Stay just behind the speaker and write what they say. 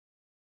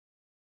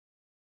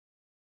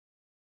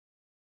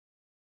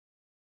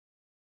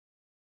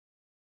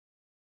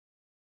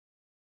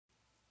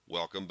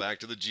Welcome back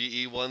to the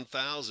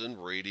GE-1000,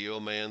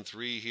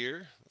 RadioMan03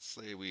 here. Let's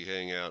say we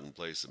hang out and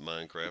play some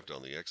Minecraft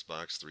on the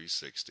Xbox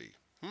 360.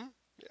 Yeah, sound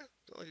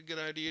like a good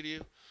idea to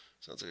you?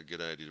 Sounds like a good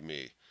idea to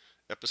me.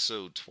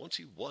 Episode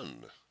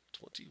 21.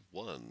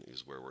 21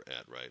 is where we're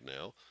at right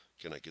now.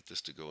 Can I get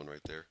this to go in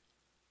right there?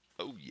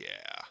 Oh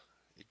yeah,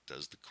 it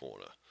does the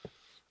corner.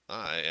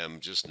 I am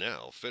just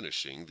now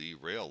finishing the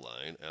rail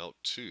line out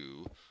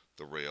to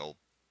the rail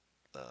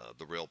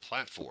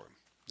platform.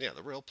 Yeah,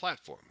 the rail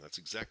platform. That's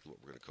exactly what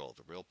we're going to call it,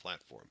 the rail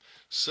platform.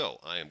 So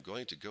I am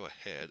going to go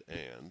ahead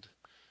and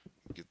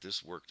get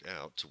this worked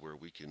out to where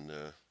we can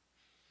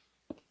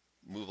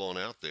move on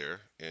out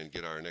there and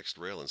get our next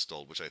rail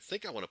installed, which I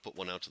think I want to put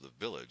one out to the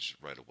village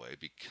right away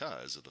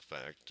because of the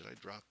fact, did I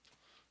drop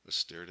the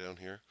stair down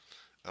here?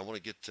 I want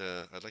to get,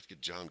 I'd like to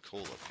get John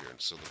Cole up here,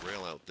 and so the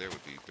rail out there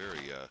would be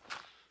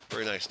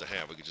very nice to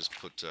have. We could just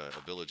put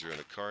a villager in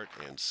a cart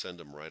and send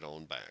them right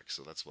on back.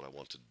 So that's what I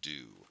want to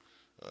do.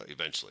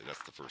 Eventually,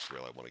 that's the first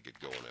rail I want to get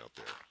going out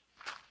there.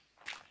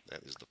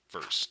 That is the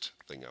first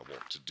thing I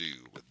want to do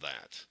with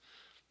that.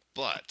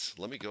 But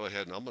let me go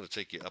ahead and I'm going to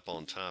take you up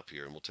on top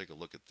here and we'll take a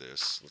look at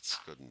this. Let's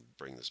go ahead and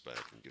bring this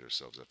back and get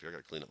ourselves up here. I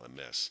got to clean up my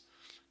mess.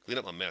 Clean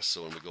up my mess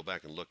so when we go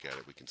back and look at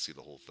it, we can see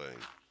the whole thing.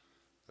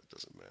 That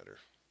doesn't matter.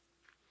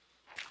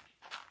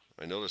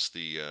 I noticed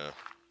the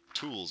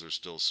tools are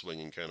still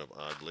swinging kind of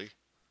oddly.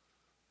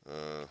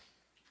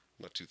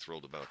 Not too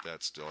thrilled about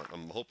that still.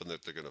 I'm hoping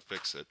that they're going to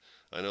fix it.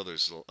 I know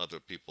there's other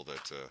people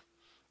that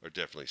are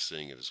definitely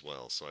seeing it as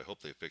well, so I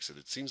hope they fix it.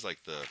 It seems like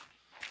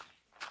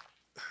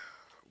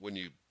when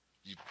you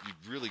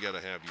really got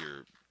to have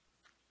your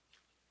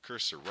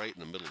cursor right in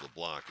the middle of the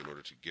block in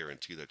order to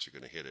guarantee that you're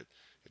going to hit it.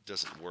 It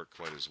doesn't work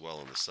quite as well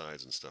on the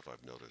sides and stuff,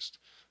 I've noticed.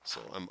 So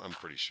I'm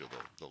pretty sure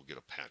they'll get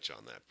a patch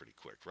on that pretty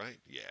quick, right?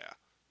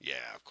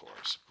 Yeah, of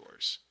course.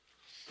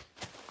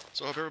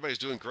 So I hope everybody's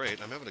doing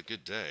great. I'm having a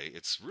good day.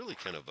 It's really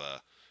kind of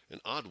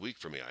an odd week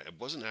for me. I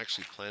wasn't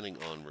actually planning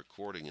on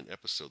recording an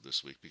episode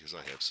this week because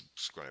I have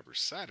Subscriber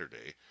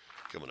Saturday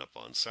coming up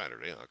on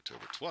Saturday,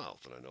 October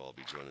 12th, and I know I'll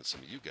be joining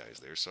some of you guys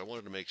there. So I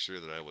wanted to make sure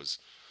that I was,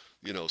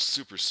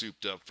 super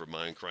souped up for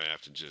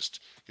Minecraft and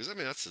just because I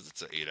mean it's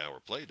an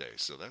 8-hour play day,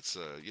 so that's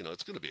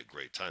it's going to be a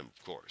great time.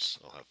 Of course,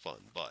 I'll have fun,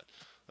 but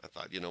I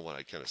thought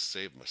I kind of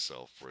saved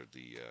myself for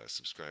the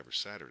Subscriber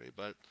Saturday,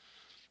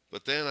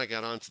 But then I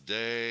got on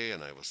today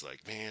and I was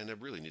like, man, I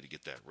really need to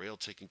get that rail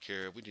taken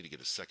care of. We need to get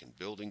a second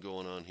building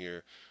going on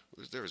here.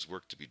 There is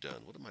work to be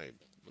done. What am I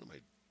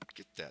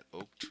get that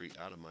oak tree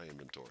out of my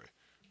inventory?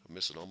 I'm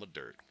missing all my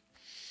dirt.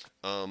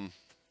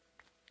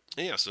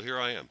 Yeah, so here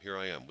I am.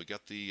 We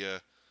got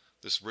the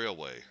this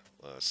railway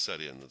set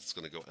in. That's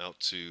going to go out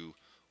to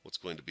what's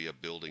going to be a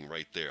building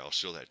right there. I'll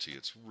show that to you.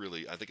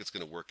 I think it's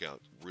going to work out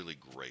really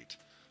great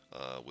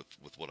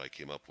with what I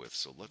came up with.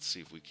 So let's see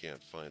if we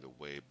can't find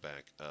a way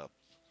back up.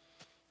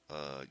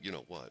 You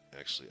know what?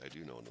 Actually, I do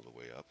know another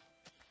way up.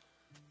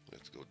 I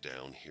have to go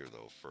down here,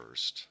 though,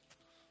 first.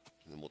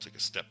 And then we'll take a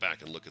step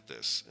back and look at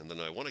this. And then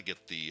I want to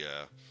get the...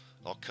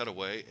 I'll cut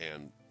away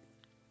and...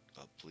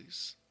 Up,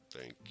 please.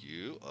 Thank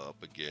you.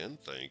 Up again.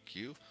 Thank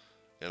you.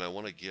 And I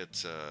want to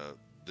get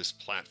this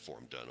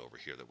platform done over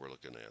here that we're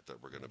looking at,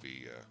 that we're going to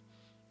be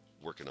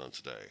working on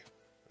today.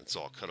 And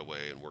so I'll cut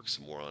away and work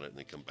some more on it and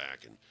then come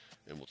back and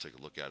we'll take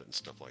a look at it and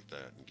stuff like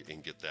that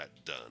and get that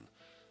done.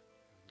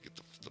 Get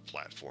the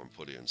platform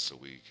put in so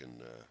we can,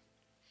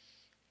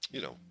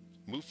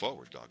 move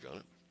forward, doggone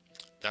it.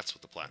 That's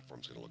what the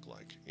platform's going to look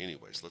like.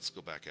 Anyways, let's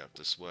go back out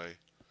this way.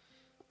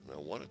 And I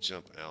want to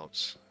jump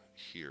out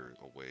here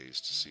a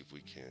ways to see if we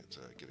can't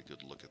get a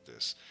good look at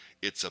this.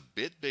 It's a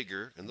bit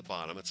bigger in the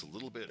bottom. It's a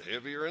little bit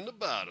heavier in the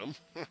bottom.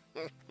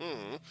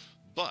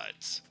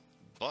 but,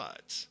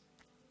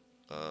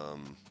 I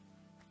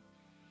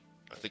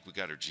think we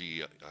got our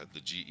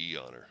the GE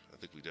on her. I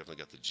think we definitely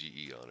got the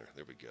GE on her.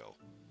 There we go.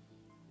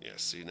 Yeah,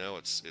 see now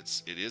it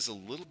is a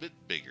little bit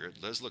bigger.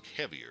 It does look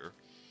heavier,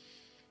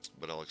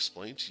 but I'll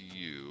explain to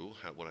you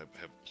what I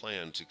have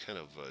planned to kind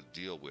of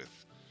deal with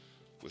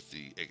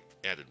the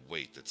added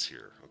weight that's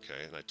here.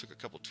 Okay, and I took a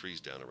couple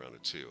trees down around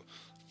it too.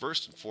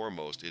 First and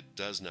foremost, it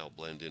does now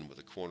blend in with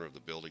the corner of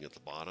the building at the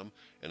bottom,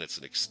 and it's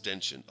an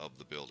extension of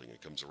the building.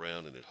 It comes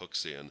around and it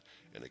hooks in,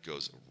 and it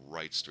goes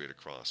right straight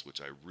across,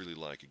 which I really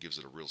like. It gives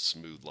it a real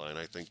smooth line,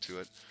 I think, to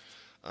it.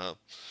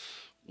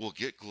 We'll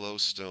get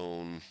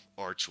glowstone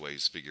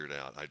archways figured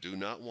out. I do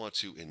not want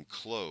to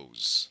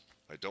enclose.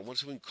 I don't want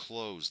to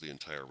enclose the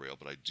entire rail,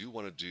 but I do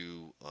want to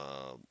do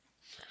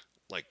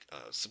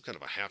some kind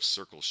of a half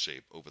circle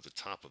shape over the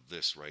top of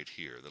this right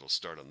here. That'll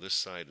start on this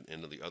side and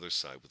end on the other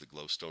side with the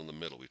glowstone in the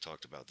middle. We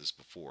talked about this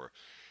before.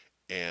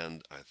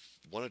 And I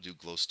want to do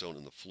glowstone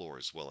in the floor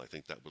as well. I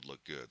think that would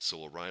look good. So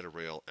we'll ride a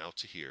rail out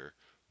to here,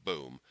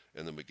 boom,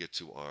 and then we get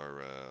to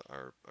our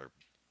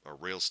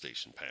rail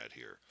station pad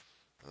here.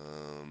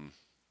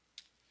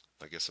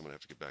 I guess I'm going to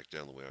have to get back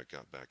down the way I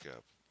got back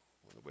up.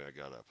 The way I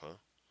got up, huh?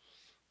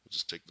 We'll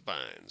just take the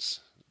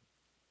vines.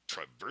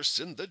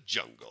 Traversing the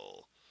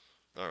jungle.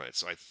 Alright,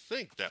 so I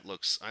think that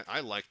looks... I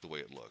like the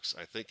way it looks.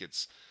 I think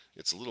it's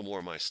it's a little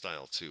more my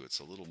style too. It's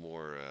a little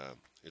more,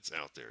 it's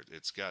out there.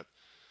 It's got,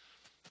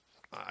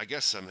 I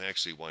guess I'm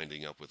actually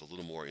winding up with a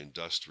little more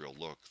industrial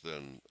look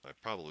than I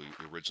probably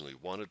originally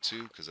wanted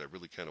to, because I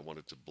really kind of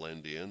wanted to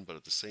blend in, but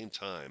at the same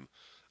time,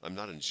 I'm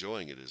not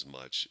enjoying it as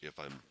much if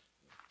I'm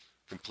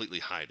completely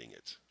hiding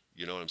it.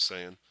 You know what I'm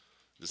saying?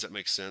 Does that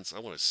make sense? I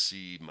want to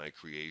see my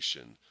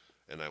creation,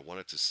 and I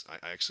want it to.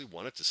 I actually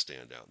want it to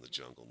stand out in the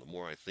jungle. The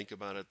more I think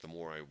about it, the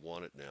more I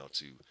want it now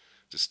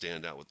to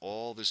stand out with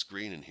all this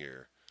green in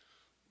here.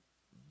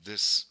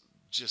 This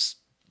just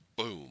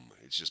boom.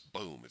 It's just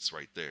boom. It's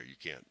right there. You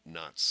can't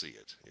not see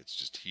it. It's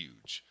just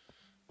huge.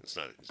 It's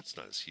not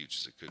as huge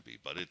as it could be,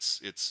 but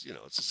it's you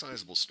know, it's a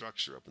sizable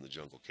structure up in the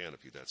jungle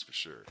canopy, that's for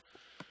sure.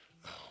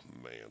 Oh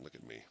man, look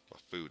at me. My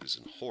food is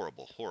in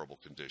horrible, horrible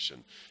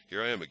condition.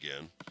 Here I am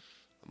again.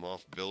 I'm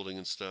off building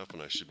and stuff,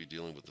 and I should be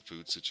dealing with the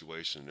food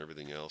situation and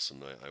everything else,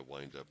 and I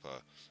wind up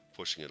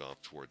pushing it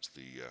off towards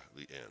the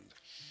end.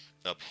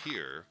 Up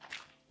here,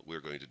 what we're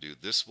going to do,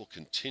 this will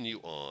continue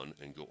on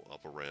and go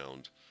up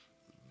around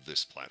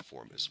this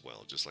platform as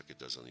well, just like it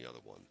does on the other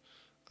one.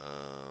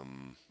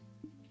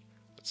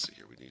 Let's see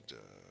here. We need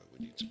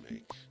to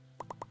make.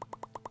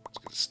 Let's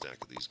get a stack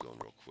of these going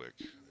real quick.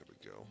 There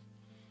we go.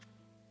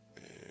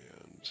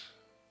 And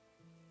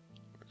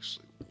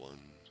actually, 1,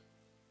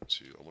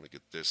 2. I want to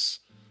get this.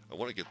 I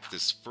want to get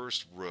this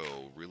first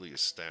row really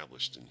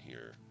established in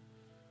here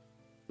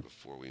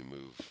before we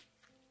move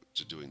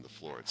to doing the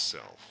floor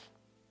itself.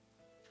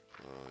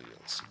 Yeah,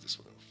 let's see this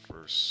one out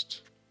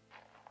first.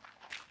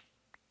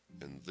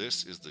 And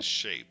this is the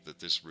shape that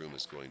this room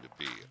is going to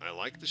be. I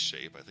like the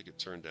shape. I think it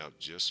turned out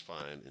just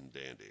fine and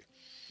dandy.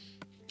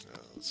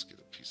 Let's get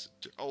a piece of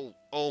dirt.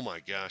 Oh my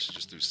gosh, I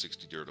just threw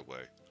 60 dirt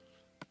away.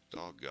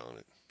 Doggone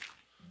it.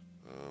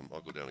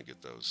 I'll go down and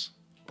get those.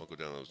 I'll go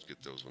down and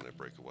get those when I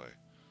break away.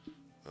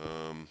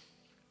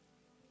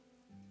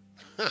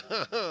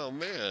 Oh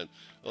man.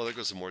 Oh, there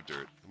goes some more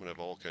dirt. I'm going to have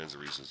all kinds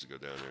of reasons to go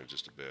down there in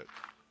just a bit.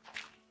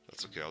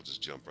 That's okay. I'll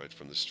just jump right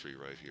from this tree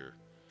right here.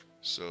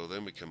 So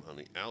then we come on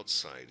the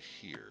outside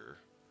here.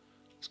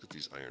 Let's get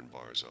these iron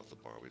bars off the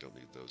bar. We don't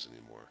need those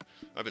anymore.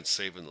 I've been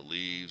saving the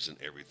leaves and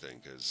everything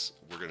because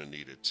we're going to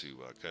need it to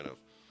kind of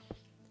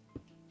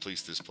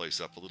police this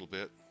place up a little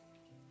bit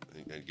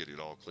and get it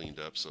all cleaned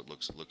up so it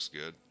looks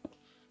good.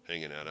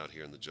 Hanging out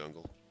here in the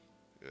jungle.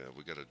 Yeah,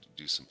 we got to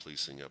do some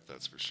policing up,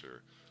 that's for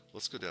sure.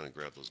 Let's go down and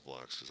grab those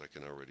blocks because I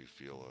can already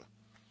feel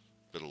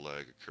a bit of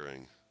lag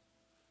occurring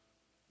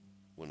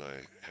when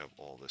I have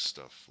all this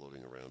stuff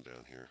floating around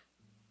down here.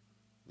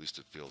 At least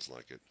it feels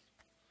like it.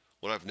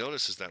 What I've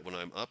noticed is that when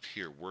I'm up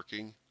here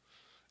working,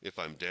 if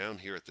I'm down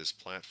here at this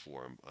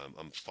platform,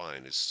 I'm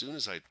fine. As soon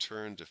as I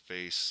turn to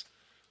face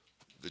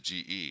the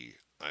GE,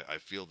 I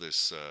feel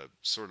this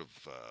sort of,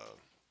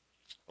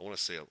 I want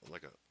to say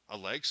like a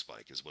lag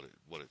spike is what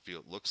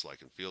it looks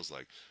like and feels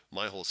like.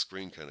 My whole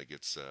screen kind of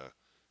gets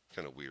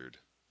kind of weird.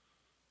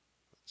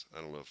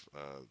 I don't know if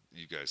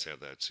you guys have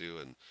that too,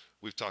 and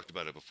we've talked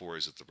about it before.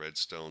 Is it the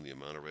redstone, the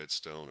amount of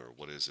redstone, or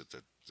what is it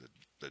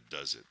that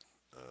does it?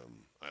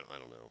 I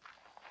don't know.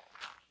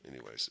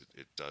 Anyways,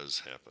 it does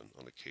happen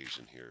on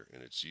occasion here,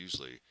 and it's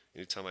usually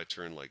anytime I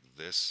turn like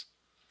this.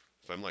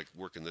 If I'm like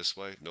working this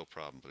way, no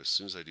problem. But as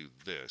soon as I do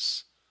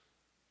this,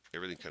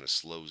 everything kind of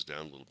slows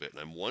down a little bit. And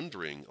I'm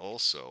wondering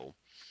also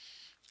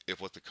if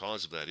what the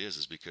cause of that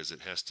is because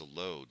it has to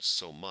load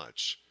so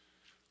much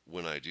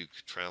when I do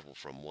travel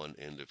from one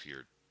end of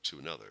here to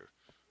another.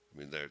 I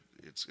mean,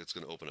 it's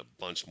going to open a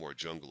bunch more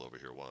jungle over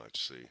here.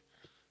 Watch, see,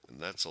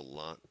 and that's a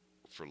lot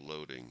for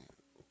loading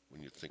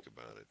when you think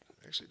about it.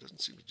 Actually, it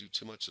doesn't seem to do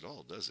too much at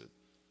all, does it?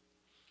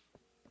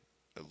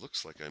 It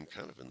looks like I'm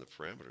kind of in the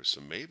parameters,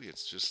 so maybe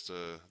it's just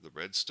the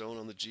redstone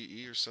on the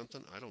GE or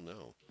something. I don't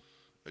know.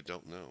 I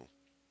don't know.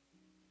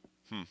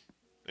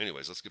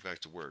 Anyways, let's get back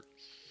to work.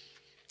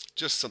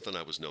 Just something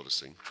I was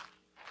noticing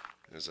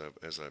as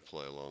I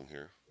play along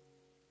here.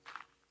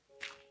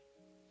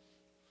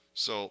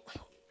 So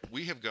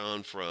we have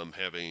gone from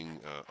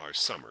having our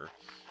summer,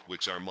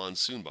 which our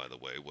monsoon, by the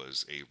way,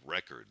 was a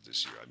record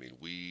this year. I mean,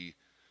 we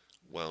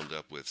wound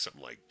up with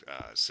something like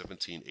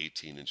 17,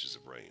 18 inches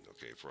of rain,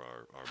 okay, for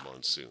our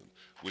monsoon,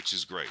 which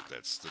is great.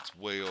 That's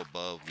way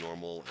above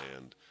normal,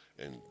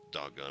 and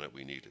doggone it,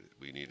 we needed it.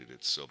 We needed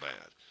it so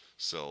bad.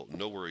 So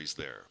no worries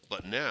there.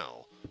 But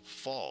now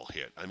fall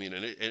hit. I mean,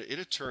 and it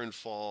had turned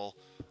fall,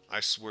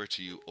 I swear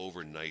to you,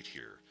 overnight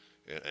here.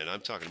 And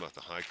I'm talking about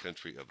the high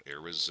country of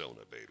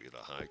Arizona, baby, the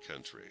high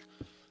country,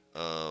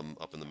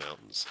 up in the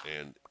mountains.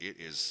 And it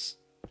has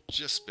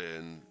just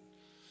been,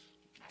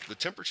 the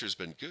temperature's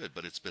been good,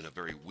 but it's been a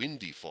very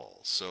windy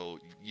fall. So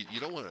you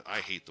don't want to, I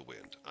hate the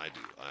wind. I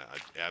do. I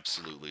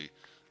absolutely,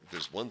 if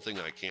there's one thing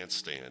I can't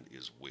stand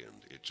is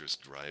wind. It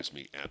just drives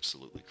me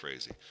absolutely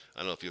crazy. I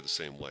don't know if you're the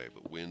same way,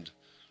 but wind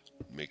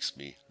makes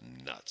me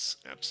nuts,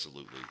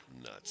 absolutely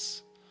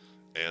nuts.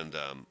 And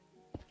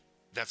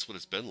that's what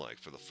it's been like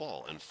for the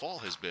fall. And fall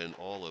has been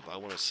all of, I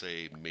want to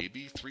say,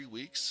 maybe 3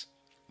 weeks,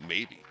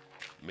 maybe.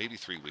 maybe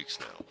 3 weeks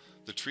now.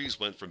 The trees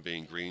went from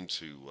being green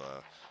to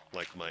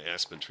like my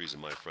aspen trees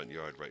in my front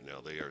yard right now.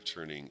 They are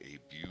turning a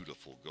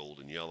beautiful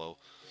golden yellow.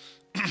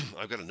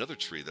 I've got another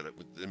tree that,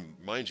 and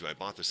mind you, I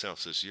bought this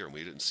house this year, and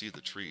we didn't see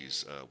the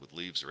trees with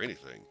leaves or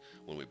anything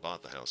when we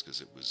bought the house because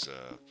there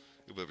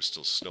was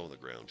still snow on the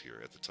ground here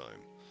at the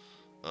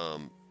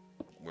time.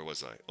 Where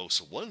was I? Oh,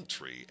 so one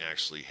tree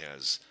actually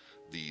has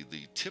the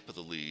tip of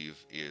the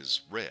leaf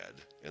is red,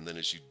 and then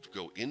as you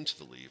go into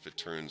the leaf, it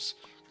turns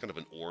kind of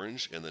an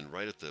orange, and then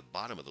right at the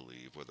bottom of the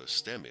leaf where the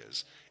stem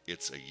is,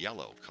 it's a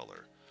yellow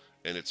color,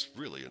 and it's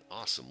really an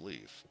awesome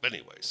leaf. But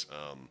anyways,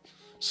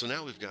 so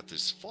now we've got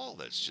this fall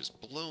that's just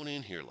blown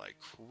in here like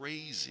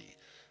crazy,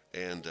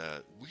 and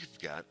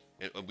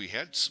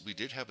we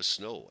did have a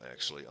snow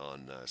actually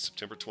on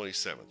September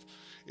 27th.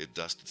 It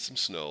dusted some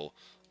snow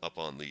up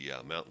on the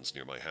mountains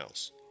near my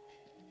house.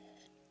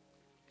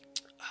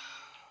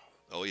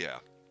 Oh yeah,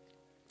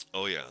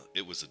 oh yeah,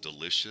 it was a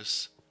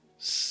delicious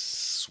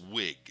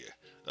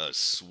a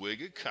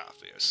swig of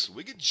coffee, a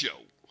swig of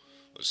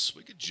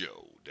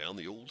Joe down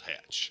the old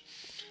hatch.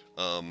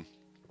 Um,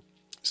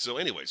 So,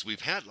 anyways,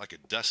 we've had like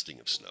a dusting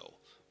of snow,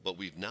 but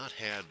we've not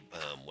had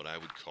what I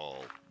would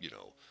call,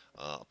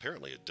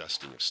 apparently a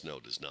dusting of snow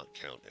does not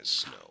count as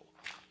snow.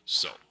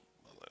 So,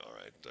 I'm like, all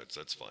right,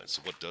 that's fine.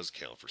 So, what does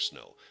count for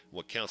snow?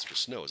 What counts for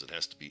snow is it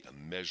has to be a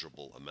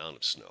measurable amount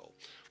of snow.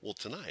 Well,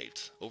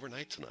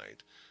 overnight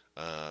tonight,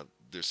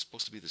 there's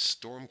supposed to be this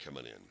storm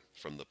coming in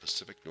from the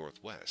Pacific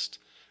Northwest,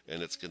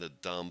 and it's going to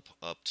dump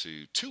up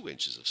to 2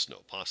 inches of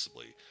snow,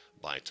 possibly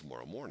by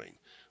tomorrow morning,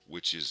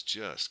 which is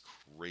just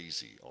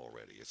crazy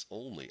already. It's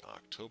only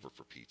October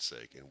for Pete's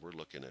sake, and we're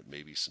looking at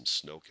maybe some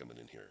snow coming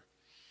in here.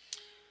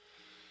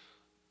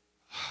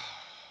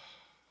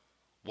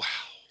 Wow,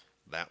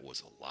 that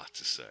was a lot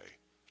to say.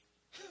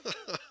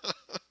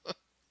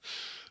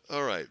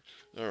 All right,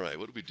 all right,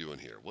 what are we doing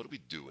here? What are we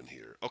doing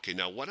here? Okay,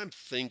 now what I'm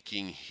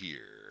thinking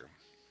here.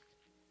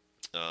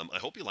 I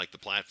hope you like the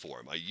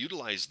platform. I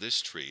utilized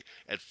this tree.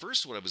 At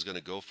first, what I was going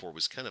to go for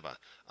was kind of a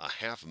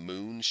half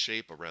moon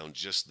shape around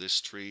just this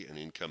tree and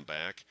then come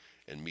back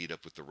and meet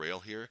up with the rail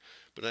here.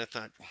 But I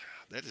thought,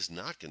 that is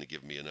not going to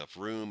give me enough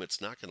room.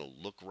 It's not going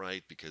to look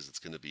right because it's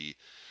going to be,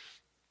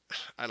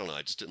 I don't know,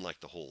 I just didn't like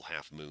the whole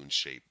half moon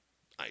shape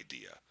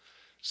idea.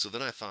 So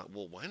then I thought,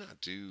 well, why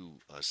not do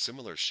a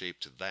similar shape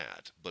to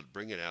that, but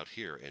bring it out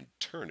here and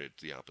turn it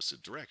the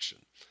opposite direction?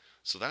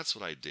 So that's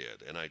what I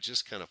did, and I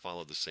just kind of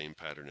followed the same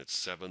pattern. It's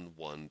 7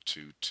 1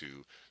 2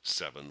 2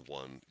 7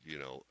 1,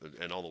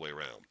 and all the way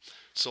around.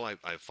 So I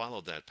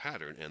followed that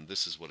pattern, and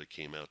this is what it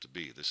came out to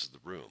be. This is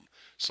the room.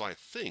 So I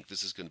think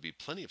this is going to be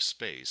plenty of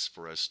space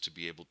for us to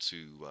be able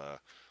to.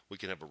 We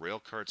can have a rail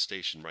cart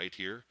station right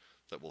here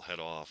that will head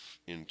off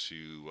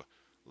into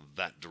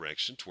that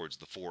direction towards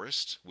the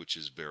forest, which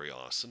is very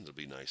awesome. It'll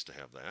be nice to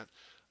have that.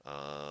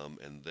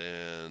 And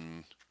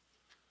then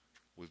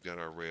we've got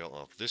our rail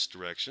off this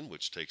direction,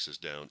 which takes us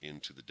down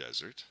into the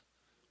desert,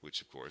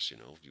 which, of course, you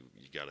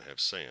got to have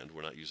sand.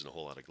 We're not using a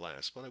whole lot of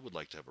glass, but I would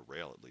like to have a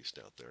rail at least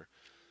out there.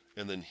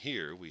 And then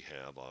here we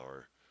have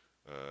our,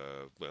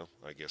 well,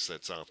 I guess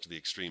that's off to the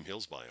extreme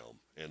hills biome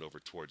and over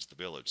towards the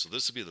village. So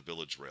this will be the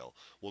village rail.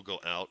 We'll go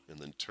out and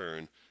then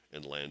turn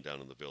and land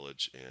down in the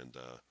village and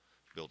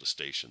build a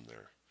station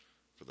there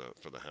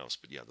for the house.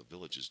 But yeah, the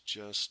village is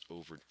just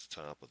over the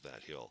top of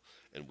that hill,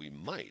 and we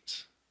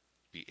might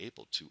be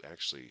able to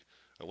actually.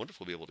 I wonder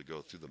if we'll be able to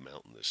go through the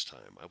mountain this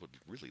time. I would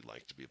really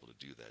like to be able to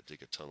do that,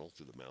 dig a tunnel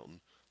through the mountain.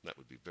 That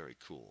would be very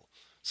cool.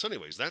 So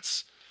anyways,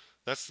 that's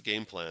the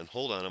game plan.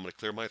 Hold on, I'm going to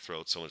clear my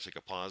throat, so I'm going to take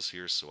a pause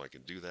here so I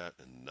can do that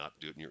and not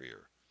do it in your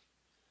ear.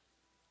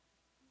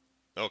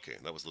 Okay,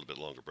 that was a little bit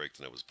longer break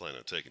than I was planning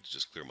on taking to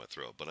just clear my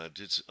throat, but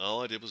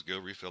all I did was go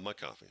refill my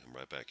coffee. I'm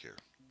right back here.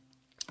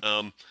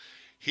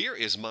 Here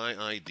is my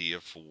idea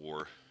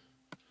for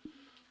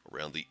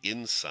around the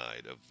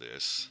inside of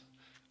this.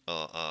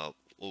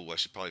 Oh, I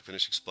should probably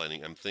finish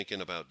explaining. I'm thinking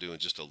about doing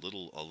just a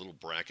little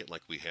bracket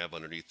like we have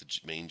underneath the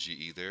main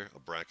GE there, a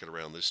bracket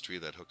around this tree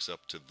that hooks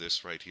up to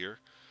this right here,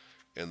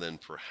 and then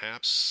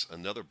perhaps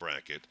another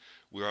bracket.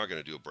 We are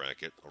going to do a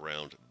bracket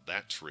around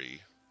that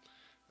tree.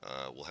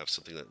 We'll have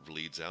something that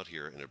leads out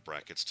here and it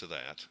brackets to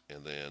that,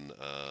 and then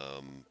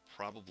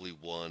probably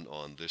one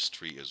on this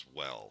tree as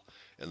well,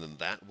 and then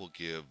that will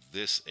give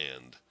this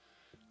end,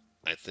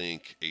 I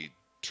think, a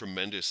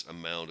tremendous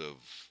amount of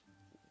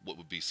what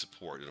would be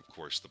support, and of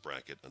course the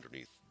bracket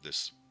underneath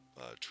this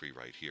tree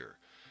right here.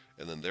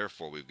 And then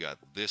therefore we've got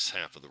this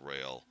half of the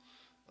rail,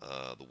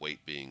 the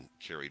weight being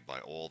carried by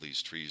all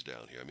these trees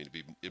down here. I mean,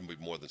 it'd be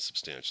more than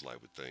substantial, I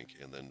would think.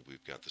 And then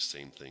we've got the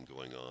same thing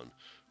going on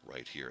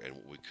right here. And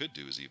what we could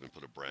do is even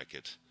put a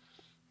bracket.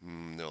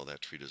 No,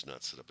 that tree does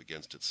not sit up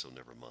against it, so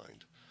never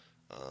mind.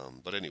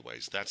 But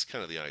anyways, that's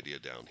kind of the idea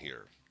down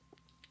here.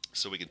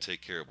 So we can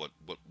take care of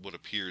what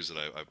appears that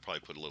I've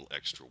probably put a little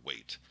extra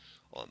weight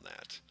on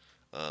that.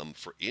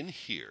 For in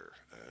here,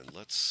 and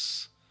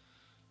let's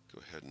go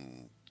ahead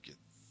and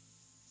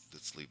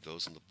let's leave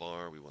those in the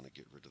bar. We want to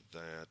get rid of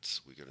that.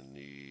 We're going to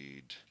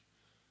need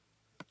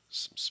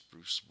some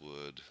spruce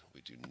wood.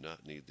 We do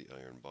not need the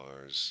iron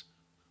bars.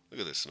 Look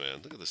at this,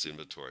 man. Look at this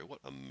inventory. What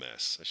a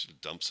mess. I should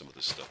have dumped some of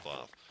this stuff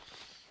off.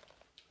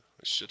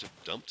 I should have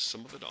dumped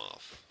some of it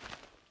off.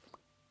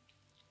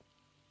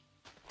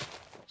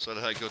 So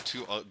did I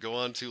go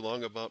on too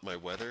long about my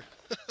weather?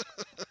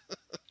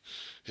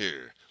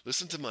 Here,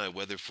 listen to my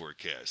weather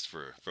forecast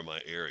for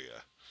my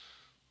area.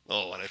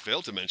 Oh, what I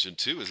failed to mention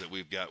too is that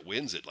we've got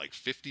winds at like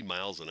 50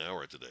 miles an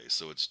hour today,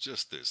 so it's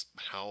just this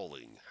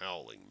howling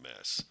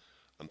mess.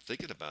 I'm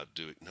thinking about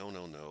doing...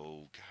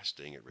 No. Gosh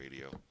dang it,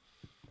 radio.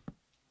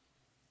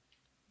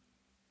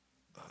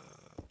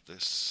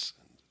 This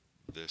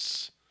and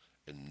this,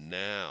 and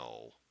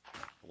now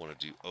I want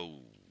to do... Oh,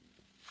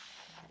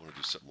 I want to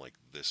do something like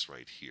this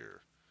right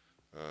here.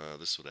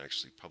 This would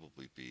actually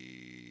probably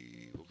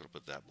be... We're going to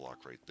put that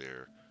block right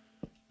there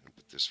and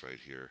put this right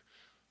here.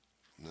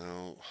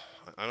 No,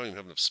 I don't even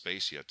have enough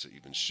space yet to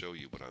even show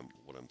you what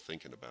I'm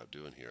thinking about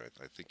doing here.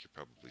 I think you're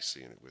probably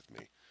seeing it with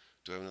me.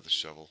 Do I have another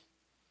shovel?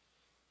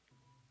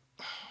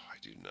 Oh, I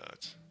do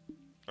not.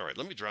 All right,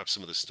 let me drop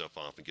some of this stuff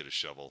off and get a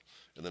shovel,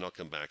 and then I'll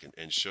come back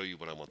and show you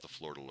what I want the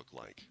floor to look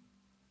like.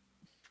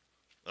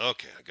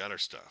 Okay, I got our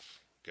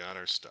stuff.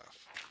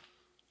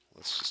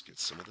 Let's just get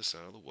some of this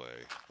out of the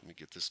way. Let me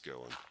get this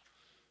going.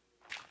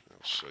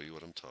 I'll show you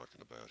what I'm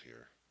talking about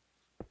here.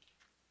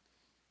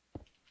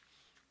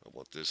 I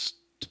want this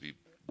to be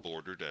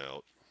bordered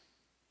out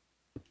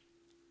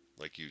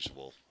like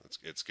usual.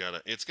 It's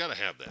gotta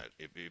have that.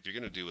 If you're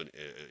gonna do an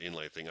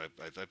inlay thing,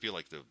 I feel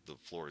like the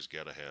floor has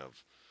gotta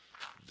have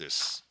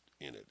this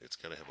in it. It's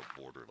gotta have a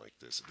border like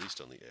this, at least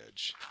on the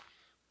edge.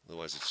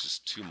 Otherwise, it's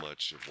just too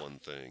much of one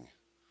thing.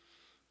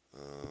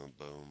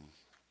 Boom,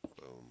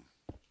 boom.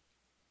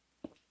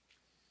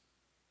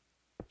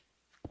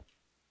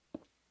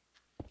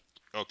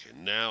 Okay,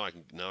 now I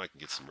can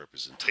get some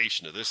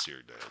representation of this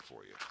here down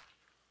for you.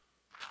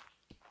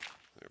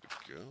 There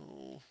we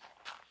go.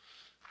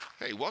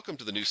 Hey, welcome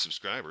to the new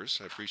subscribers.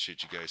 I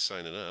appreciate you guys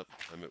signing up.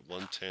 I'm at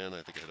 110.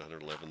 I think I had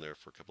 111 there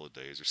for a couple of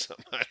days or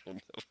something. I don't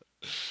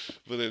know.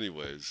 But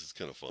anyways, it's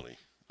kind of funny.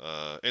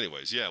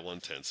 Anyways, yeah,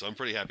 110. So I'm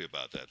pretty happy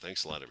about that.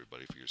 Thanks a lot,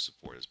 everybody, for your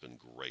support. It's been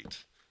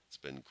great. It's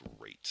been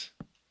great.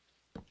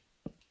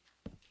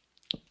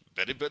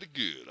 Very, very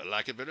good. I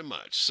like it very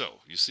much. So,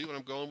 you see what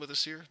I'm going with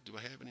this here? Do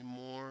I have any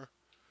more?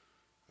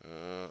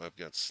 I've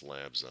got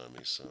slabs on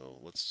me, so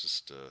let's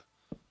just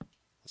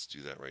let's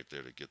do that right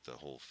there to get the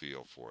whole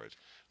feel for it.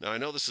 Now, I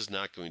know this is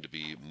not going to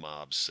be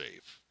mob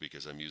safe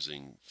because I'm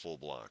using full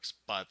blocks,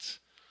 but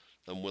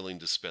I'm willing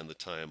to spend the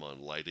time on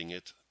lighting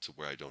it to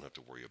where I don't have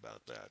to worry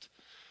about that.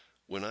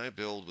 When I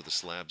build with the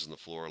slabs on the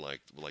floor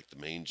like the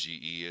main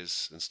GE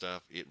is and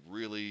stuff, it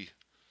really,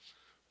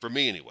 for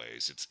me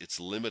anyways, it's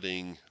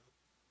limiting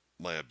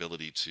my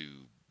ability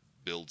to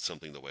build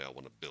something the way I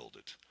want to build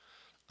it.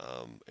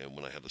 And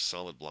when I have the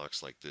solid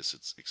blocks like this,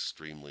 it's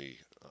extremely,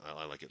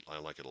 I like it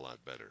a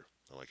lot better.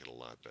 I like it a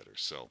lot better.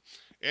 So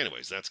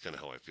anyways, that's kind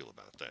of how I feel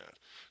about that.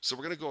 So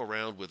we're going to go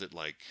around with it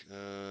like,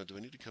 do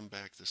I need to come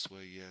back this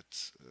way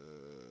yet?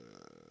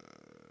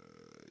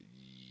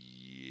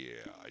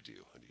 Yeah, I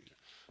do. I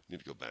need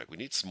to go back. We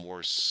need some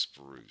more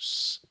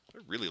spruce. I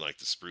really like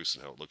the spruce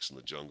and how it looks in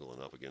the jungle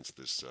and up against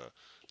this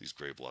these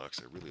gray blocks.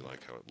 I really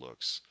like how it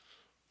looks.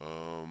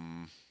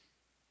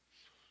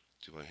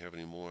 Do I have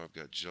any more? I've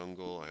got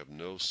jungle. I have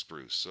no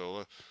spruce. So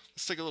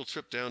let's take a little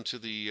trip down to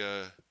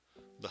the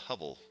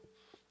hovel.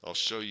 I'll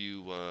show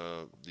you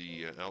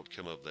the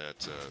outcome of that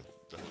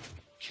the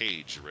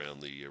cage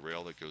around the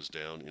rail that goes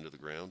down into the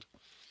ground.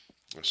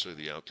 I'll show you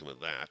the outcome of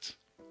that.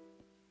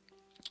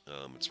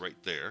 It's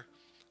right there.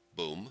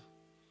 Boom.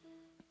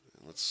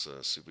 And let's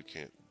see if we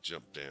can't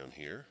jump down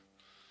here.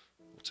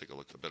 We'll take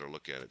a better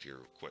look at it here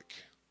real quick.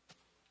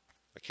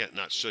 I can't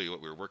not show you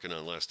what we were working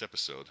on last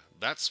episode.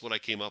 That's what I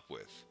came up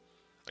with.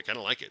 I kind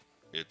of like it.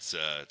 It's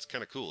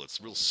kind of cool. It's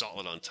real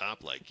solid on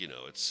top, like, you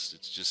know, it's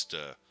just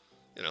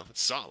you know,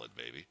 it's solid,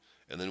 baby.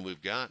 And then we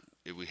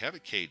have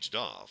it caged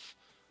off,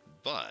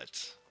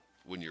 but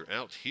when you're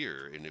out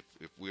here, and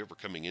if we're ever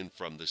coming in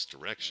from this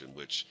direction,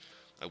 which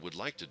I would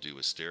like to do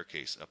a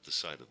staircase up the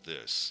side of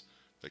this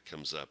that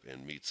comes up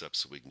and meets up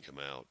so we can come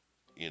out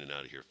in and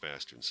out of here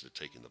faster instead of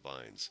taking the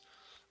vines.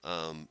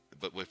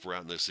 But if we're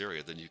out in this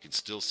area, then you can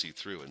still see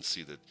through and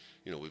see that,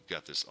 you know, we've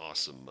got this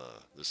awesome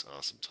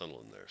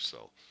tunnel in there.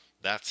 So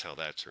that's how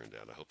that turned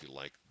out. I hope you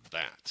like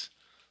that.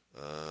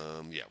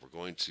 Yeah, we're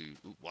going to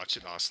watch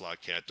it,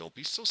 Ocelot Cat. Don't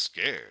be so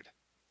scared.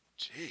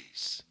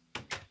 Jeez,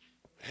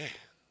 man,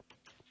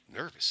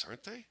 nervous,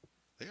 aren't they?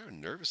 They are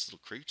nervous little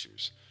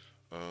creatures.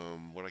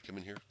 What I come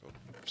in here? Oh,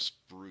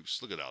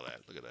 spruce. Look at all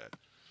that. Look at that.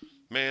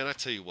 Man, I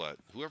tell you what.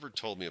 Whoever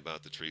told me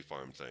about the tree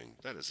farm thing,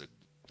 that is.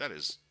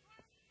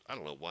 I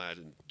don't know why I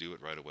didn't do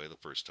it right away the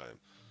first time.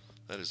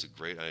 That is a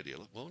great idea.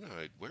 Well, now,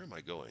 where am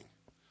I going?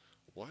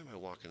 Why am I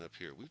walking up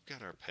here? We've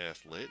got our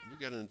path lit. We've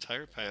got an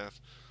entire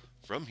path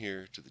from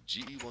here to the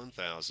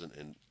GE-1000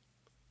 and,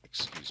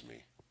 excuse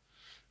me,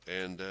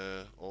 and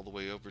all the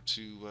way over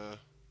to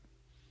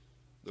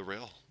the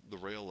rail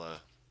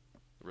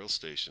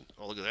station.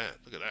 Oh, look at that.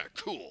 Look at that.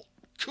 Cool.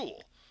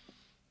 Cool.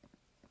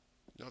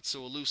 Not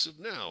so elusive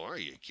now, are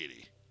you,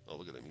 kitty? Oh,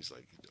 look at him. He's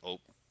like, oh,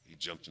 he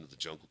jumped into the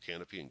jungle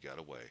canopy and got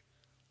away.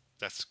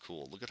 That's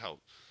cool. Look at how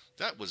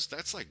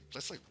that's like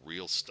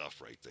real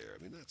stuff right there.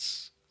 I mean,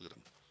 that's look at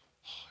him.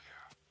 Oh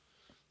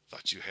yeah.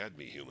 Thought you had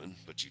me, human,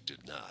 but you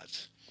did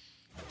not.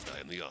 I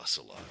am the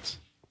ocelot.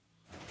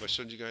 Have I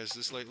shown you guys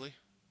this lately?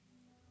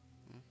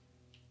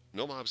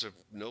 No mobs have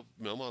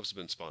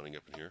been spawning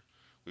up in here.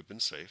 We've been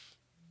safe.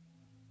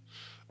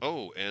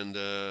 Oh, and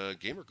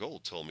Gamer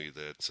Gold told me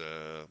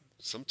that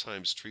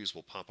sometimes trees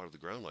will pop out of the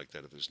ground like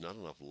that if there's not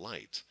enough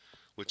light.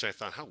 Which I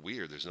thought, how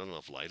weird, there's not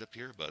enough light up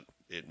here, but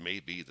it may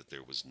be that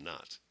there was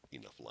not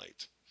enough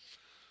light.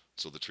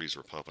 So the trees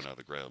were popping out of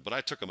the ground. But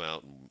I took them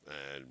out,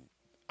 and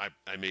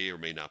I may or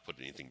may not put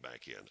anything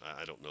back in.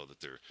 I don't know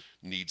that there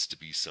needs to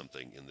be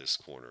something in this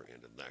corner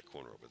and in that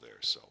corner over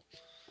there. So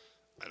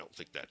I don't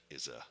think that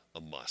is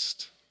a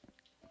must.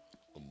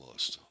 A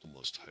must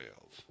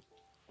have.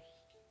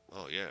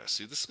 Oh yeah,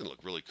 see, this is going to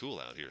look really cool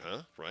out here,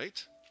 huh?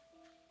 Right?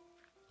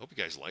 I hope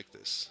you guys like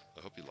this.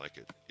 I hope you like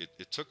it.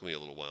 It took me a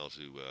little while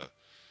to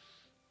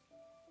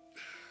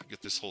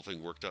get this whole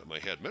thing worked out in my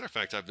head. Matter of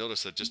fact, I've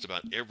noticed that just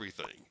about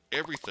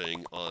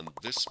everything on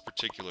this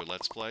particular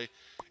Let's Play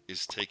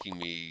is taking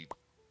me,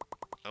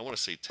 I want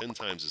to say 10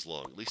 times as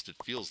long. At least it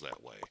feels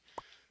that way,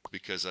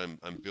 because I'm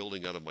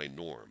building out of my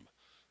norm.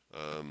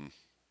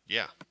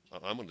 Yeah,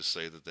 I'm going to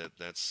say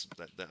that's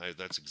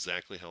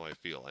exactly how I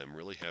feel. I'm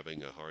really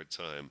having a hard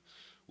time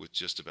with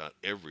just about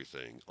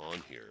everything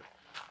on here,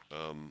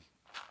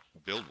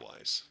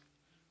 build-wise,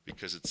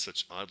 because it's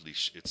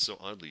so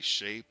oddly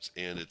shaped,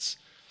 and it's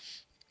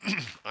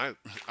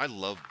I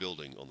love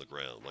building on the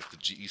ground, like the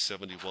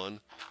GE-71.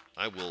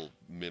 I will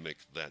mimic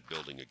that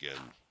building again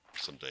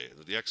someday.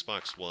 The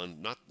Xbox One,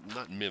 not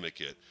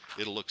mimic it.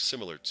 It'll look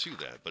similar to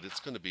that, but it's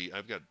going to be.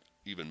 I've got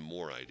even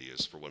more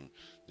ideas for when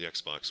the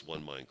Xbox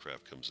One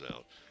Minecraft comes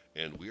out.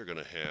 And we are going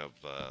to have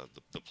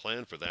the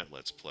plan for that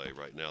Let's Play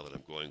right now that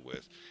I'm going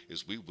with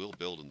is we will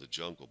build in the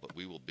jungle, but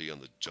we will be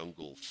on the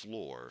jungle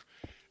floor.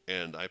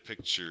 And I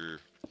picture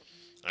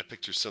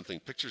picture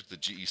the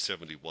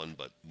GE-71,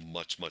 but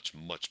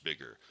much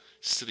bigger,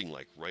 sitting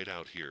like right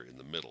out here in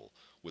the middle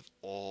with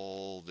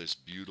all this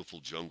beautiful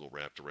jungle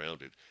wrapped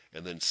around it,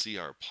 and then see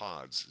our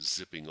pods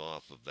zipping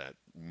off of that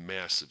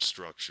massive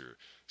structure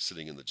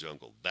sitting in the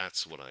jungle.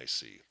 That's what I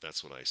see.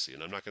 That's what I see.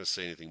 And I'm not going to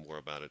say anything more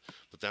about it,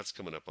 but that's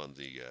coming up on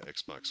the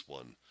Xbox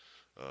One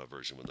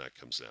version when that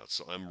comes out.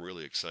 So I'm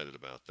really excited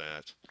about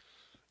that.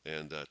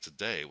 And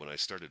today, when I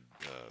started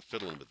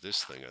fiddling with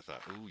this thing, I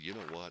thought, ooh, you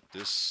know what?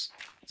 This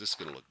is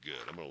going to look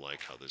good. I'm going to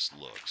like how this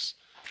looks.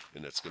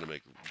 And it's going to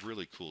make a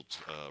really cool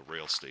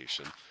rail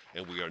station.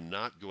 And we are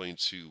not going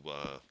to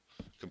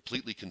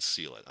completely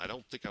conceal it. I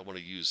don't think I want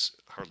to use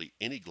hardly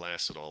any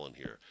glass at all in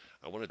here.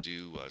 I want to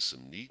do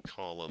some neat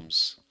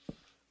columns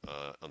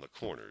on the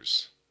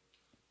corners.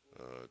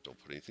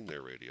 Don't put anything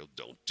there, radio.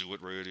 Don't do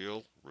it,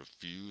 radio.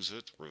 Refuse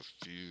it.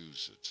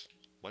 Refuse it.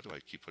 Why do I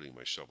keep putting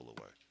my shovel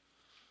away?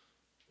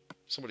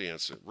 Somebody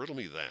answer. Riddle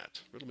me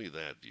that. Riddle me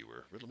that,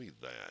 viewer. Riddle me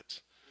that.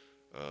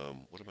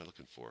 What am I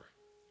looking for?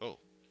 Oh,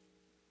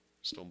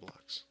 stone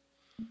blocks.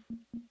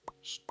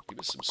 Give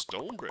me some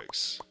stone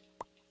bricks.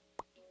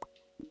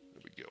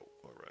 There we go.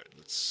 All right,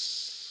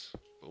 let's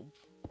boom,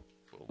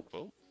 boom,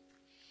 boom,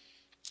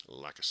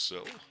 like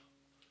so.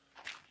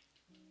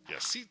 Yeah,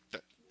 see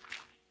that?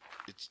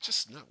 It's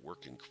just not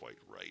working quite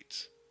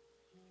right.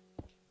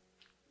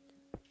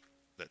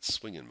 That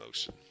swinging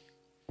motion.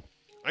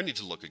 I need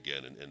to look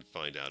again and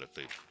find out if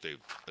they've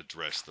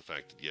addressed the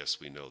fact that yes,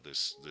 we know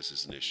this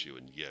is an issue,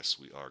 and yes,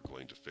 we are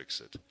going to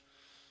fix it.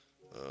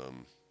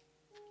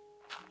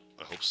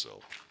 I hope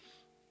so.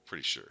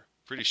 Pretty sure.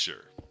 Pretty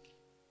sure.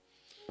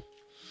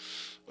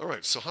 All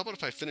right, so how about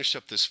if I finish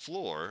up this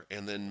floor,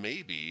 and then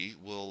maybe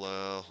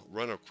we'll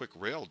run a quick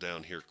rail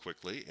down here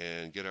quickly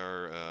and get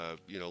our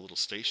little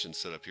station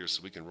set up here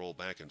so we can roll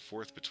back and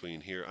forth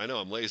between here. I know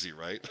I'm lazy,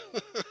 right?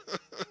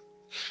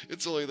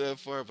 It's only that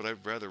far, but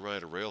I'd rather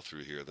ride a rail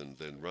through here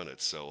than run it.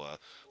 So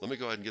let me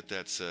go ahead and get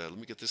that. Let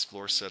me get this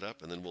floor set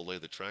up, and then we'll lay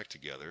the track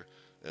together,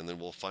 and then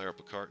we'll fire up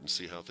a cart and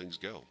see how things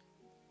go.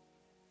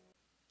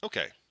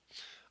 Okay,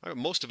 I got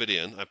most of it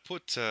in. I'm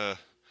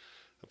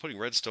putting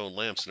redstone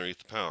lamps underneath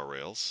the power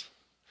rails.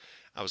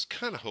 I was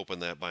kind of hoping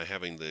that by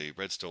having the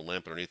redstone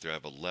lamp underneath there, I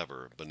have a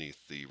lever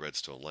beneath the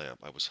redstone lamp.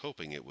 I was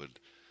hoping it would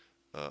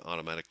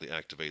automatically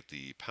activate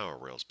the power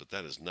rails, but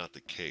that is not the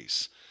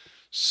case.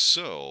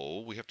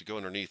 So we have to go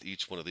underneath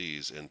each one of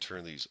these and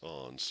turn these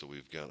on so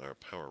we've got our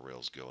power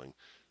rails going.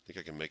 I think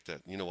I can make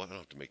that. You know what? I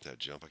don't have to make that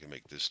jump. I can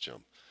make this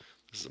jump.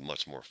 This is a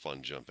much more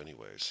fun jump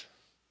anyways.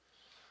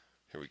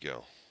 Here we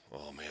go.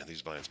 Oh man,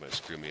 these vines might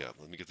screw me up.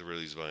 Let me get rid of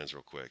these vines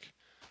real quick.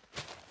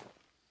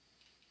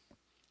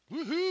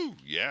 Woohoo!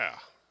 Yeah.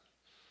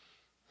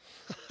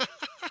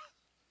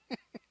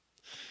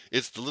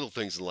 It's the little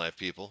things in life,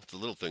 people. It's the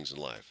little things in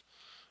life.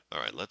 All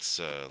right, let's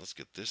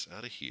get this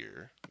out of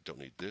here. We don't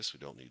need this. We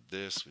don't need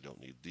this. We don't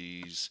need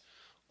these.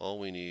 All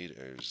we need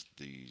is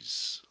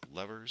these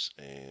levers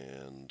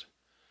and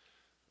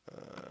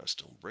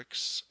stone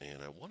bricks,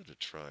 and I wanted to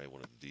try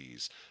one of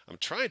these. I'm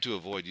trying to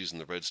avoid using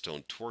the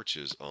redstone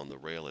torches on the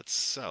rail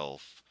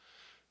itself,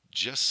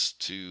 just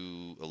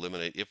to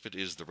eliminate, if it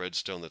is the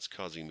redstone that's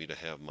causing me to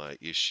have my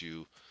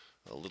issue,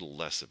 a little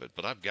less of it.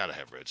 But I've got to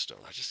have redstone.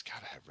 I just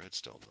got to have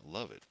redstone. I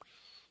love it.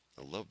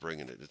 I love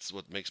bringing it. It's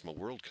what makes my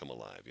world come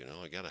alive, you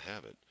know. I got to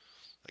have it.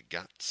 I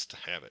got to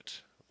have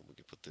it. We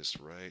can put this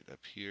right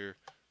up here.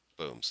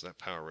 Boom. So that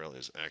power rail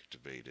is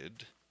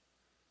activated.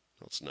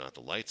 No, it's not.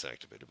 The light's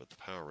activated, but the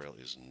power rail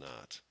is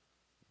not.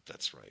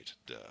 That's right.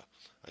 Duh.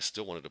 I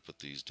still wanted to put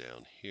these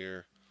down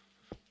here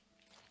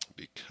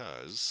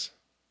because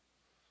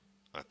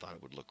I thought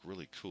it would look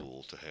really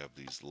cool to have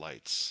these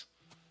lights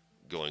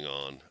going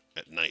on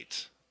at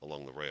night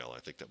along the rail. I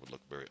think that would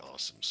look very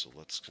awesome. So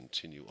let's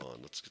continue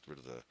on. Let's get rid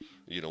of the,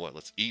 you know what,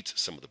 let's eat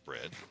some of the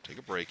bread. Take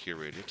a break here,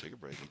 Radio. Take a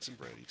break. Eat some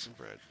bread. Eat some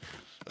bread.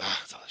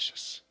 Ah,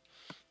 delicious.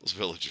 Those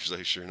villagers,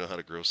 they sure know how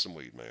to grow some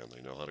wheat, man.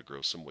 They know how to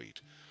grow some wheat.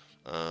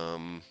 I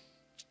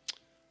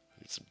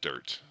need some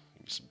dirt.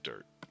 Give me some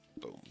dirt.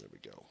 Boom. There we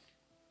go.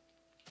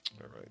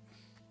 All right.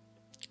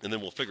 And then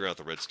we'll figure out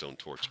the redstone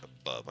torch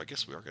above. I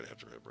guess we are going to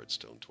have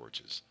redstone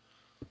torches.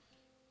 I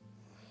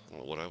don't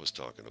know what I was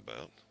talking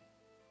about.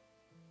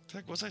 What the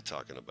heck was I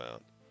talking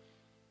about?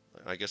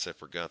 I guess I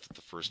forgot that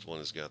the first one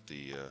has got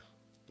the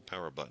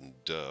power button,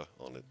 duh,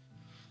 on it.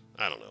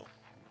 I don't know.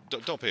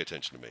 Don't pay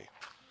attention to me.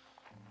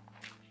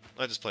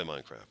 I just play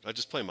Minecraft. I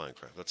just play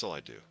Minecraft. That's all I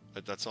do.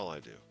 That's all I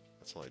do.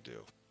 That's all I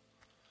do.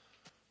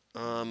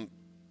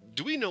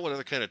 Do we know what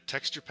other kind of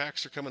texture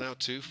packs are coming out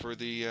too for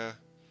the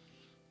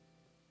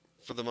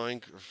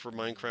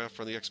Minecraft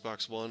for the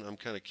Xbox One? I'm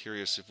kind of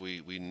curious if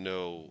we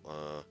know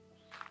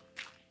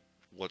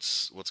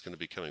what's going to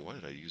be coming. Why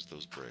did I use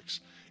those bricks?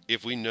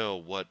 If we know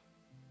what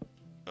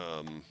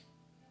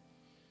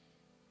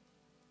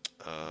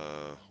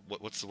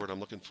what's the word I'm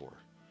looking for?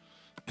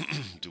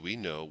 Do we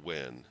know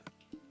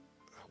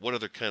what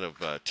other kind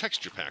of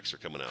texture packs are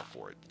coming out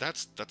for it?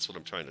 That's what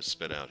I'm trying to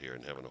spit out here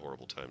and having a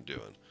horrible time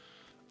doing.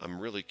 I'm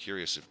really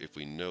curious if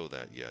we know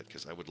that yet,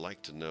 because I would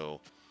like to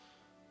know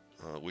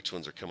which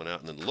ones are coming out,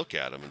 and then look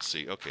at them and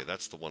see, okay,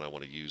 that's the one I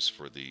want to use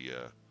for the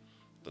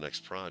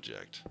next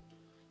project.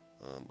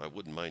 I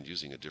wouldn't mind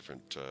using a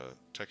different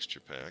texture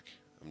pack.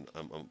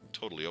 I'm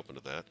totally open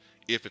to that,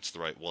 if it's the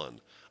right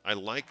one. I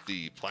like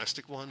the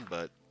plastic one,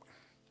 but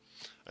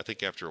I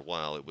think after a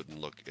while it wouldn't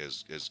look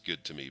as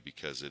good to me,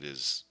 because it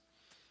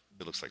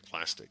looks like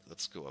plastic.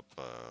 Let's go up.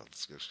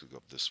 Let's actually go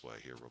up this way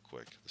here real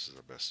quick. This is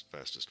our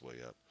fastest way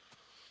up.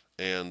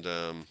 And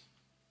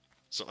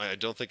so I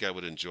don't think I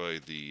would enjoy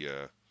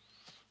the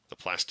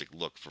plastic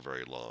look for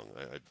very long.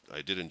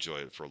 I did enjoy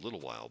it for a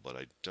little while, but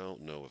I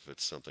don't know if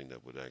it's something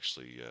that would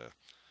actually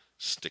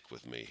stick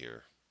with me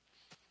here.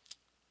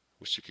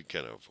 Wish you could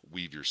kind of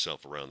weave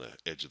yourself around the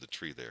edge of the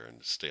tree there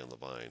and stay on the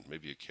vine.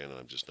 Maybe you can, and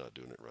I'm just not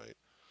doing it right.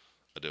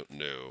 I don't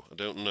know. I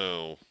don't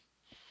know.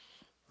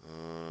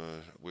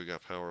 We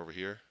got power over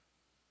here.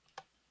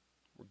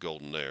 We're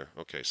golden there.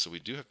 Okay, so we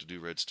do have to do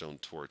redstone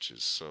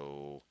torches.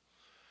 So,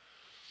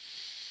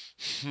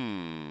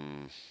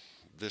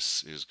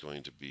 this is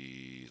going to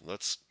be,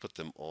 let's put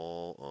them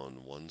all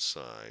on one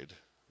side.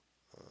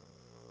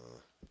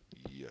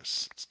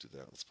 Yes, let's do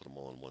that. Let's put them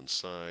all on one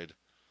side.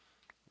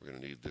 We're going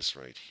to need this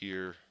right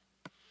here,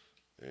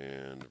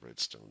 and a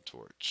redstone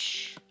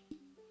torch.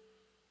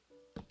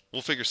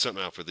 We'll figure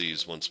something out for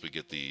these once we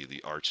get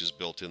the arches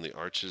built in. The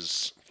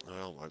arches,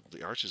 well,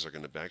 the arches are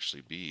going to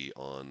actually be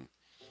on,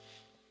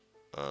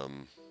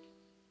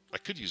 I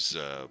could use,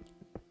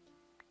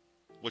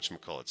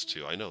 whatchamacallits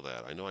too. I know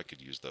that. I know I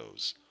could use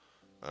those.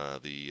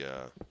 The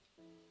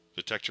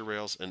detector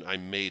rails, and I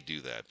may do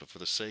that, but for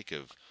the sake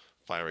of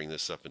firing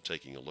this up and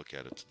taking a look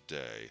at it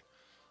today,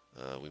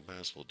 we might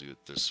as well do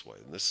it this way.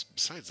 And this,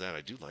 besides that,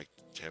 I do like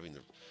having the,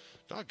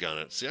 doggone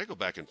it. See, I go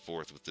back and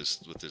forth with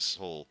this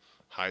whole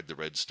hide the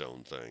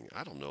redstone thing.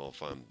 I don't know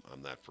if I'm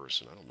that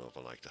person. I don't know if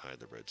I like to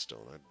hide the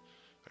redstone.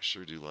 I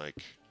sure do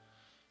like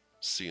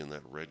seeing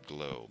that red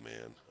glow,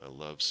 man. I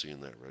love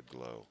seeing that red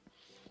glow.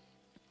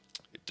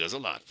 It does a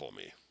lot for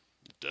me.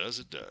 It does.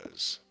 It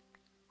does.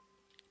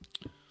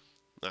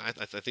 I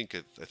think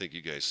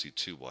you guys see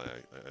too why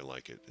I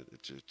like it.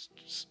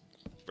 It's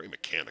very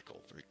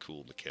mechanical, very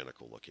cool,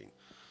 mechanical looking.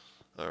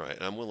 All right,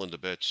 I'm willing to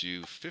bet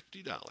you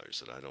 $50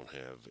 that I don't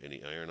have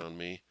any iron on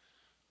me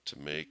to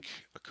make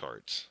a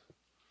cart.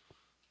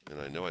 And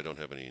I know I don't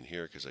have any in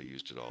here because I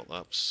used it all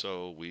up.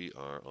 So we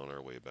are on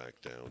our way back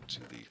down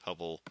to the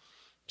hovel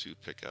to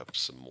pick up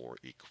some more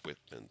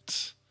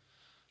equipment.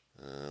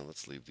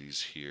 Let's leave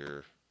these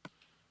here.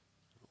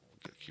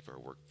 We've got to keep our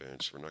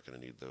workbench. We're not going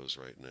to need those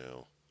right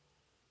now,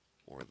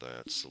 or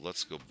that. So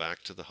let's go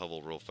back to the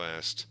hovel real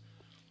fast,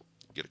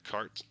 get a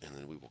cart, and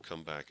then we will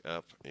come back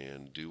up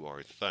and do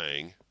our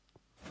thing.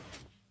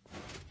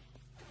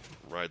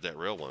 Ride that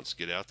rail once,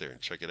 get out there and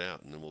check it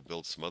out, and then we'll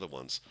build some other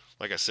ones.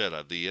 Like I said,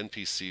 the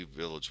NPC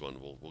village one,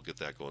 we'll get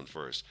that going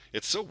first.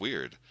 It's so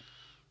weird.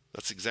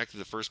 That's exactly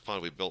the first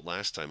pod we built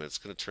last time, and it's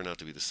going to turn out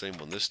to be the same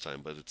one this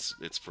time, but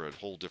it's for a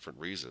whole different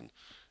reason.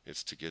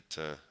 It's to get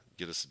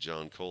get us a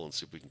John Cole and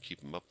see if we can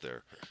keep him up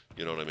there.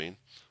 You know what I mean?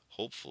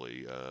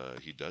 Hopefully,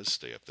 he does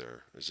stay up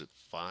there. Is it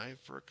 5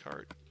 for a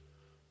cart?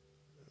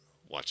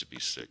 Watch it be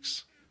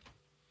 6.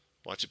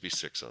 Watch it be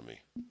 6 on me.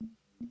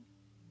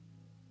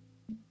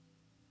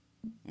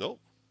 Nope.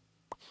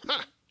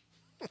 Ha!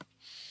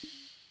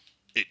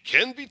 It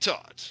can be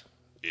taught.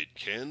 It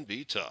can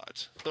be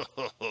taught.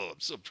 I'm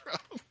so proud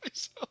of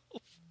myself.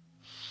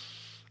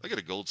 I got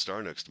a gold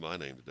star next to my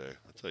name today.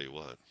 I'll tell you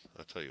what.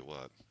 I'll tell you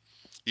what.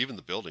 Even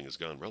the building has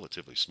gone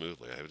relatively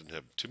smoothly. I didn't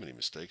have too many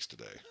mistakes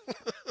today.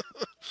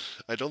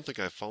 I don't think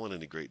I've fallen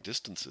any great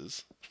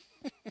distances.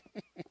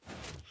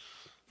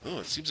 Oh,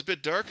 it seems a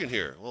bit dark in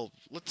here. Well,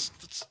 let's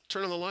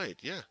turn on the light.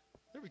 Yeah,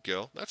 there we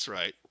go. That's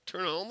right.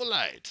 Turn on the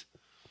light.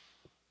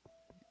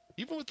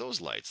 Even with those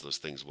lights, those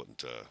things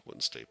wouldn't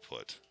stay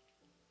put.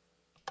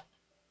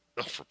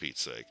 Oh, for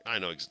Pete's sake! I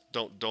know.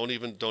 Don't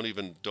even.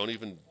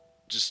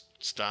 Just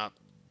stop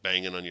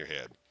banging on your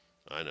head.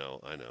 I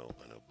know.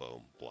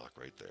 Boom, block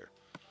right there.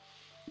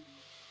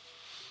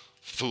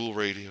 Fool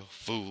radio,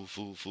 fool.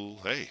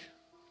 Hey,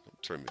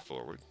 don't turn me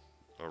forward.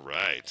 All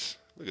right.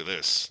 Look at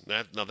this.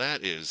 Now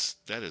that is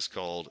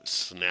called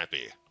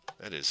snappy.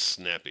 That is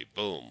snappy.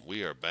 Boom.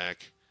 We are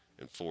back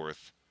and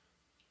forth.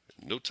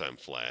 No time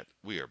flat.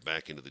 We are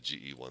back into the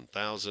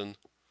GE-1000.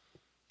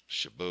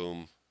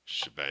 Shaboom.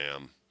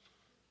 Shabam.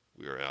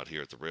 We are out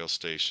here at the rail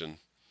station.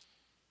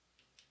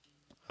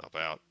 Hop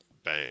out.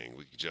 Bang.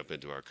 We can jump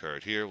into our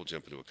cart here. We'll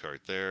jump into a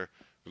cart there.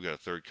 We've got a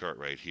third cart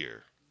right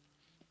here.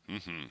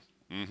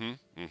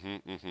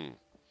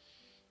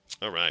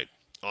 All right.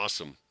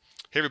 Awesome.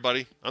 Hey,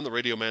 everybody. I'm the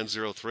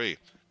TheRADIOMAN03.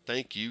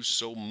 Thank you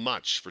so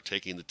much for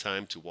taking the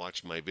time to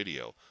watch my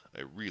video.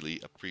 I really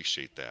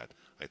appreciate that.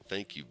 I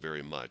thank you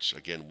very much.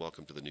 Again,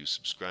 welcome to the new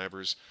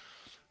subscribers.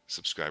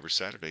 Subscriber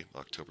Saturday,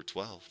 October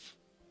 12th,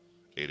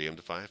 8 a.m.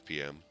 to 5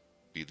 p.m.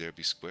 Be there,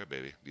 be square,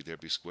 baby. Be there,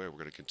 be square. We're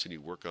going to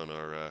continue work on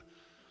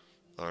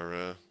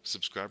our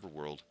subscriber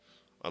world.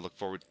 I look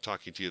forward to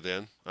talking to you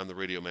then. I'm the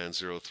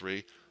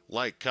TheRADIOMAN03.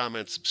 Like,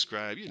 comment,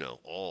 subscribe, you know,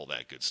 all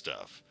that good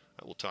stuff.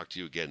 I will talk to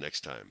you again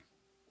next time.